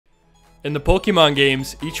In the Pokemon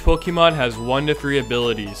games, each Pokemon has 1 to 3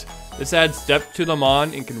 abilities. This adds depth to the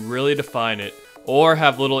mon and can really define it, or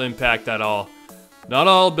have little impact at all. Not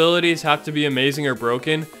all abilities have to be amazing or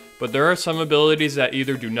broken, but there are some abilities that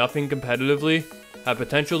either do nothing competitively, have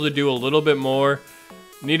potential to do a little bit more,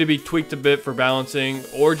 need to be tweaked a bit for balancing,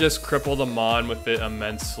 or just cripple the mon with it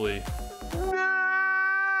immensely.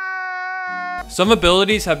 Some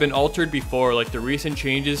abilities have been altered before, like the recent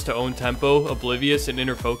changes to Own Tempo, Oblivious, and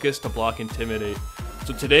Inner Focus to block Intimidate.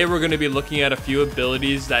 So today we're going to be looking at a few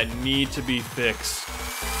abilities that need to be fixed.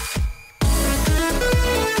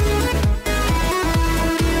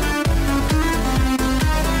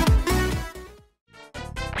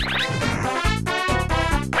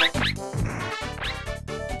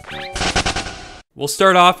 We'll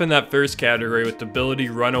start off in that first category with the ability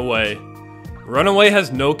Runaway. Runaway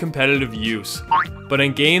has no competitive use, but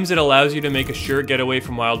in games it allows you to make a sure getaway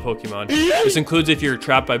from wild Pokemon. This includes if you're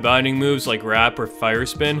trapped by binding moves like Wrap or Fire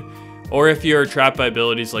Spin, or if you're trapped by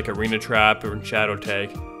abilities like Arena Trap or Shadow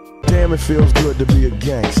Tag. Damn, it feels good to be a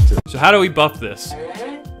gangster. So how do we buff this?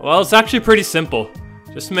 Well, it's actually pretty simple.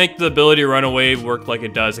 Just make the ability Runaway work like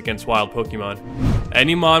it does against wild Pokemon.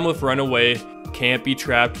 Any mon with Runaway can't be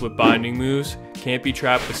trapped with binding moves, can't be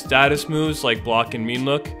trapped with status moves like Block and Mean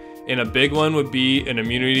Look, and a big one would be an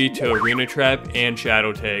immunity to Arena Trap and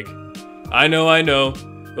Shadow Tag. I know,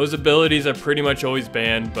 those abilities are pretty much always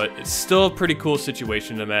banned, but it's still a pretty cool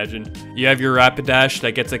situation to imagine. You have your Rapidash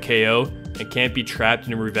that gets a KO and can't be trapped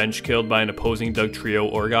and revenge killed by an opposing Dugtrio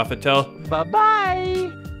or Gothitelle.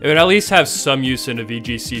 Bye-bye! It would at least have some use in a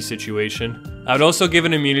VGC situation. I would also give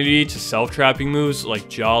an immunity to self-trapping moves like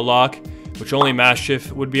Jaw Lock, which only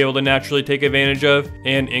Mastiff would be able to naturally take advantage of,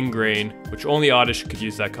 and Ingrain, which only Oddish could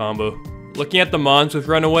use that combo. Looking at the mons with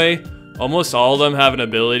Runaway, almost all of them have an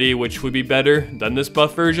ability which would be better than this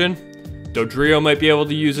buff version. Dodrio might be able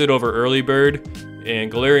to use it over Early Bird,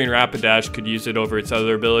 and Galarian Rapidash could use it over its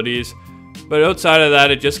other abilities, but outside of that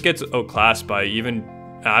it just gets outclassed by even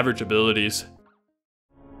average abilities.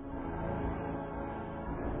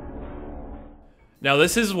 Now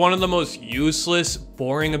this is one of the most useless,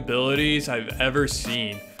 boring abilities I've ever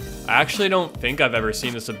seen. I actually don't think I've ever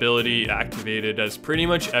seen this ability activated, as pretty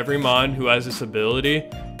much every mon who has this ability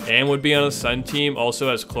and would be on a Sun team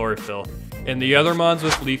also has Chlorophyll. And the other mons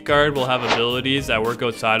with Leaf Guard will have abilities that work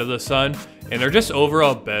outside of the Sun, and they're just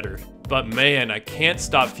overall better. But man, I can't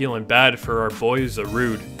stop feeling bad for our boy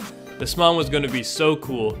Zarude. This mon was going to be so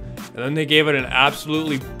cool, and then they gave it an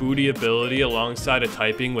absolutely booty ability alongside a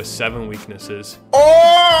typing with 7 weaknesses.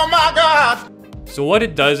 Oh my god! So what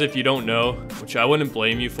it does, if you don't know, which I wouldn't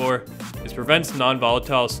blame you for, is prevents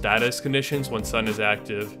non-volatile status conditions when Sun is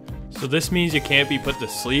active. So this means you can't be put to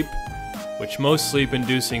sleep, which most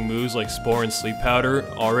sleep-inducing moves like Spore and Sleep Powder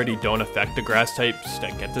already don't affect the grass types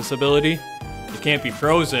that get this ability. You can't be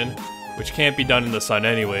frozen, which can't be done in the Sun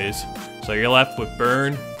anyways, so you're left with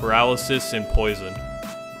Burn, Paralysis, and Poison.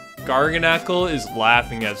 Garganacl is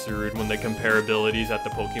laughing at Zarude when they compare abilities at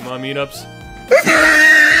the Pokemon meetups.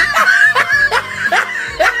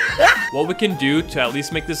 What we can do to at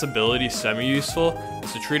least make this ability semi-useful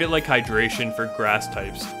is to treat it like hydration for grass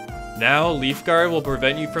types. Now, Leaf Guard will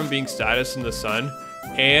prevent you from being status in the Sun,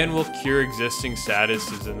 and will cure existing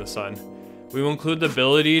statuses in the Sun. We will include the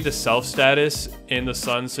ability to self-status in the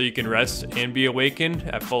Sun so you can rest and be awakened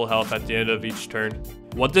at full health at the end of each turn.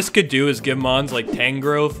 What this could do is give mons like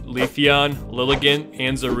Tangrowth, Leafeon, Lilligant,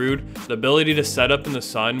 and Zarude the ability to set up in the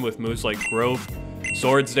Sun with moves like Growth,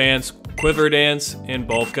 Swords Dance, Quiver Dance, and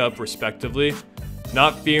Bulk Up respectively,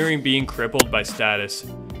 not fearing being crippled by status.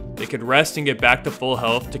 They could rest and get back to full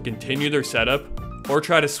health to continue their setup, or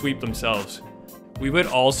try to sweep themselves. We would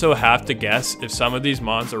also have to guess if some of these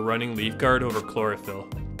mons are running Leaf Guard over Chlorophyll.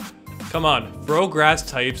 Come on, throw grass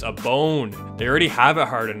types a bone. They already have it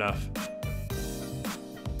hard enough.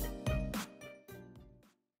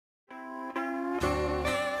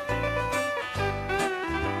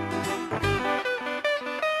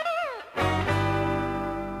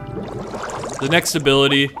 The next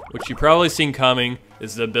ability, which you've probably seen coming,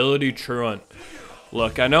 is the ability Truant.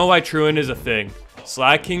 Look, I know why Truant is a thing.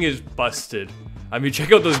 Slacking is busted. I mean,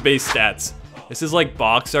 check out those base stats. This is like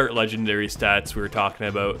box art legendary stats we were talking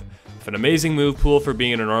about, with an amazing move pool for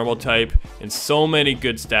being a normal type, and so many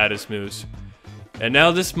good status moves. And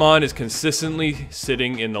now this mon is consistently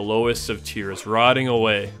sitting in the lowest of tiers, rotting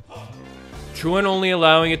away. Truant only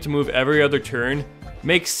allowing it to move every other turn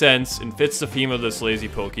makes sense and fits the theme of this lazy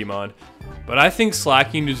Pokemon, but I think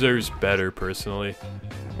Slacking deserves better personally.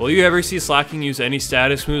 Will you ever see Slacking use any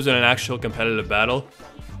status moves in an actual competitive battle?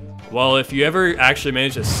 Well, if you ever actually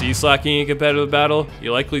manage to see Slacking in a competitive battle,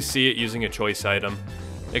 you likely see it using a choice item.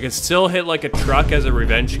 It can still hit like a truck as a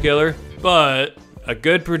revenge killer, but a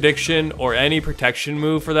good prediction or any protection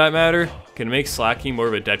move for that matter can make slacking more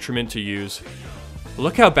of a detriment to use.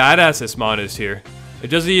 Look how badass this mon is here. It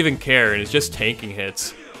doesn't even care and it's just tanking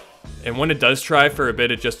hits. And when it does try for a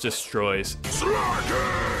bit, it just destroys.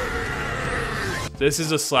 This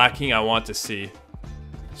is a slacking I want to see.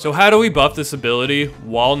 So how do we buff this ability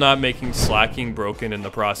while not making slacking broken in the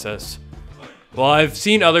process? Well, I've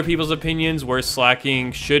seen other people's opinions where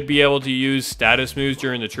slacking should be able to use status moves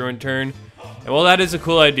during the Truant turn. And while that is a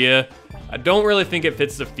cool idea, I don't really think it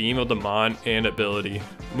fits the theme of the mon and ability.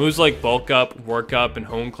 Moves like bulk up, work up, and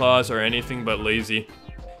hone claws are anything but lazy.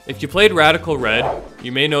 If you played Radical Red,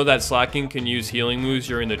 you may know that slacking can use healing moves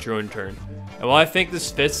during the Truant turn. And while I think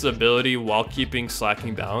this fits the ability while keeping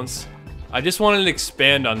slacking balance, I just wanted to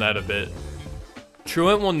expand on that a bit.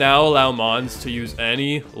 Truant will now allow mons to use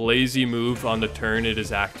any lazy move on the turn it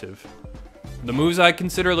is active. The moves I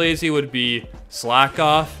consider lazy would be Slack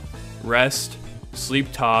Off, Rest,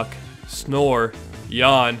 Sleep Talk, Snore,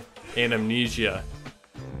 Yawn, and Amnesia.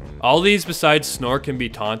 All these besides Snore can be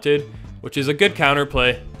taunted, which is a good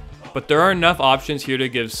counterplay, but there are enough options here to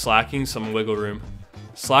give slacking some wiggle room.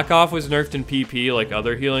 Slack Off was nerfed in PP like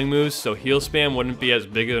other healing moves, so heal spam wouldn't be as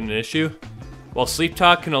big of an issue, while Sleep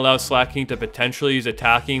Talk can allow slacking to potentially use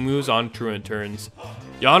attacking moves on Truant turns.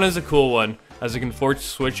 Yawn is a cool one, as it can force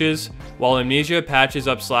switches, while Amnesia patches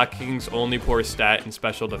up slacking's only poor stat in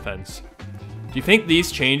special defense. Do you think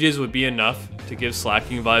these changes would be enough to give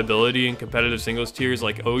slacking viability in competitive singles tiers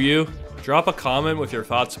like OU? Drop a comment with your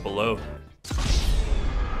thoughts below.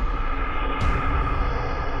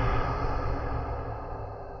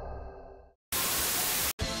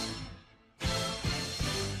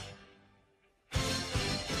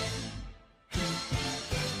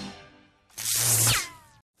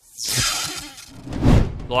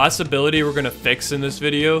 The last ability we're going to fix in this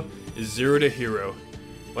video is Zero to Hero.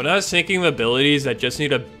 When I was thinking of abilities that just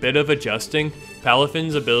need a bit of adjusting,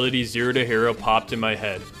 Palafin's ability Zero to Hero popped in my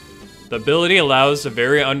head. The ability allows a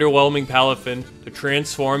very underwhelming Palafin to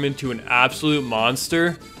transform into an absolute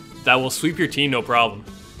monster that will sweep your team no problem.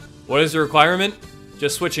 What is the requirement?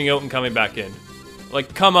 Just switching out and coming back in.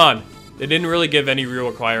 Like, come on, they didn't really give any real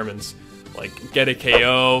requirements. Like, get a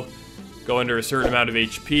KO, go under a certain amount of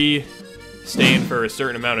HP, stay in for a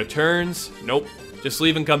certain amount of turns. Nope, just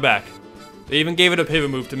leave and come back. They even gave it a pivot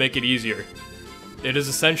move to make it easier. It is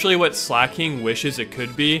essentially what slacking wishes it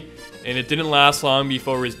could be, and it didn't last long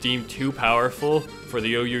before it was deemed too powerful for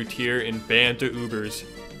the OU tier and banned to Ubers.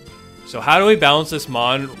 So how do we balance this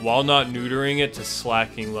mon while not neutering it to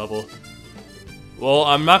slacking level? Well,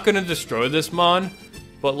 I'm not going to destroy this mon,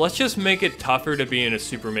 but let's just make it tougher to be in a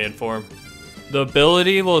Superman form. The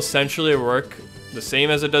ability will essentially work the same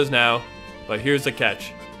as it does now, but here's the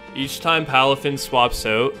catch. Each time Palafin swaps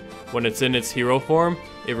out, when it's in its hero form,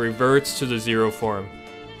 it reverts to the zero form.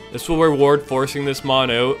 This will reward forcing this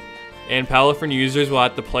mon out, and Palafin users will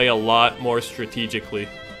have to play a lot more strategically.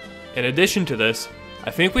 In addition to this,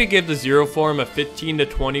 I think we give the zero form a 15 to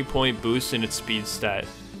 20 point boost in its speed stat.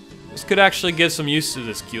 This could actually give some use to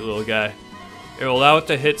this cute little guy. It will allow it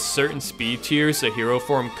to hit certain speed tiers the hero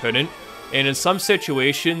form couldn't, and in some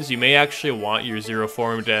situations you may actually want your zero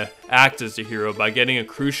form to act as the hero by getting a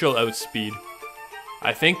crucial outspeed.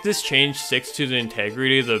 I think this change sticks to the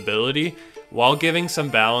integrity of the ability while giving some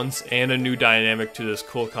balance and a new dynamic to this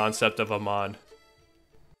cool concept of a mon.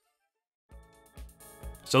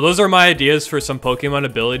 So those are my ideas for some Pokemon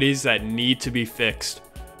abilities that need to be fixed.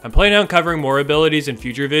 I'm planning on covering more abilities in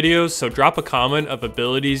future videos, so drop a comment of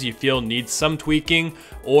abilities you feel need some tweaking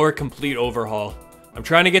or complete overhaul. I'm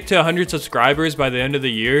trying to get to 100 subscribers by the end of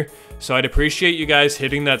the year, so I'd appreciate you guys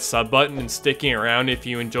hitting that sub button and sticking around if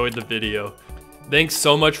you enjoyed the video. Thanks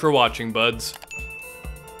so much for watching, buds.